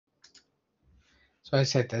So I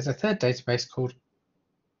said there's a third database called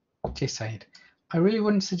GISAID. I really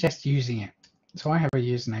wouldn't suggest using it. So I have a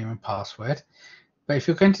username and password. But if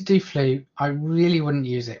you're going to do flu, I really wouldn't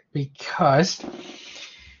use it because,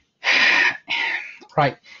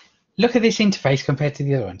 right, look at this interface compared to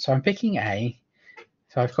the other one. So I'm picking A.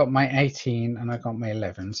 So I've got my 18 and I've got my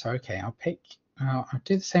 11. So okay, I'll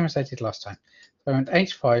do the same as I did last time. So I want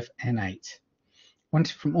H5N8. Want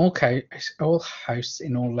it from all hosts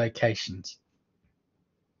in all locations.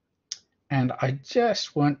 And I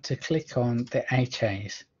just want to click on the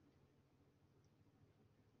HAs.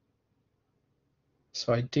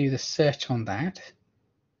 So I do the search on that.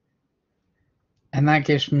 And that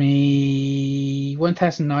gives me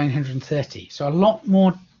 1930. So a lot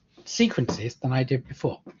more sequences than I did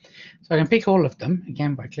before. So I can pick all of them,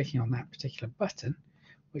 again, by clicking on that particular button,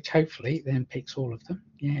 which hopefully then picks all of them.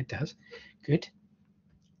 Yeah, it does. Good.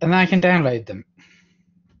 And then I can download them.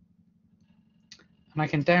 And I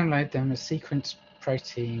can download them as sequence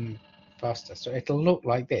protein faster. So it'll look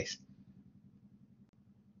like this.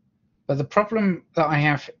 But the problem that I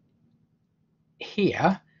have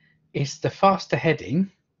here is the faster heading.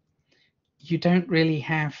 You don't really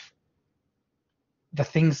have the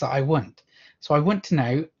things that I want. So I want to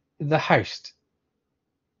know the host.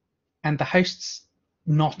 And the host's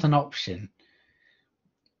not an option.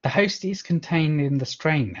 The host is contained in the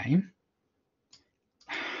strain name.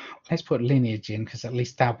 Let's put lineage in because at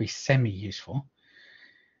least that'll be semi-useful.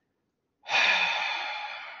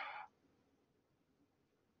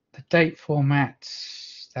 The date format,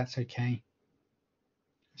 that's okay.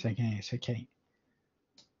 It's okay, it's okay.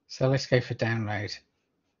 So let's go for download.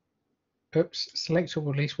 Oops, select all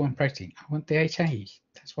at least one protein. I want the HA.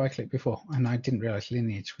 That's why I clicked before, and I didn't realize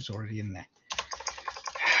lineage was already in there.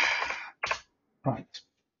 Right.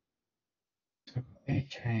 So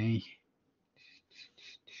HA.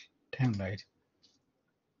 Download.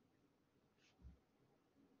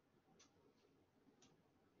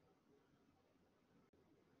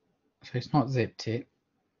 So it's not zipped it.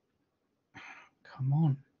 Come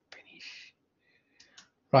on, finish.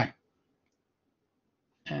 Right.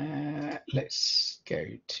 Let's go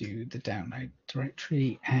to the download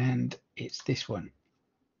directory, and it's this one.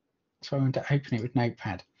 So I want to open it with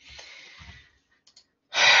Notepad.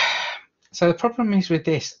 So the problem is with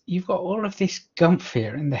this, you've got all of this gumph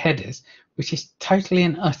here in the headers, which is totally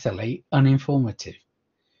and utterly uninformative.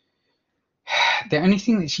 The only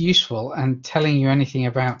thing that's useful and telling you anything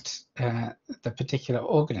about the particular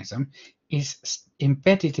organism is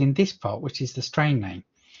embedded in this part, which is the strain name.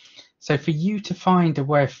 So for you to find a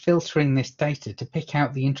way of filtering this data to pick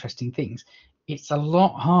out the interesting things, it's a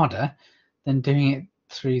lot harder than doing it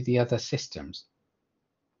through the other systems.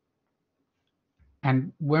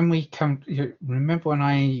 And when we come, remember when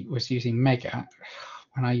I was using Mega,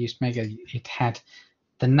 when I used Mega, it had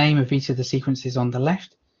the name of each of the sequences on the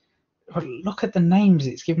left. But look at the names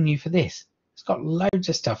it's given you for this. It's got loads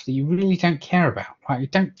of stuff that you really don't care about. Like, you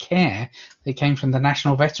don't care they came from the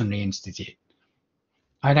National Veterinary Institute.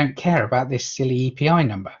 I don't care about this silly EPI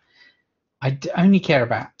number. I only care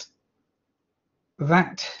about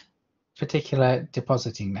that particular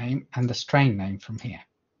depositing name and the strain name from here.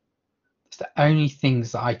 It's the only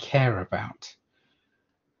things that I care about.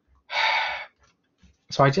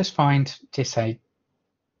 So I just find GISAID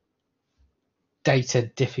data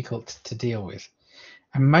difficult to deal with.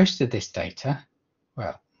 And most of this data,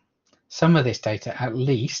 well, some of this data at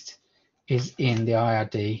least, is in the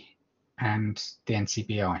IRD and the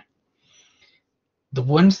NCBI. The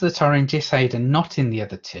ones that are in GISAID and not in the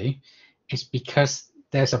other two is because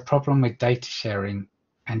there's a problem with data sharing,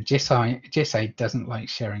 and GISAID doesn't like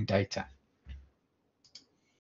sharing data.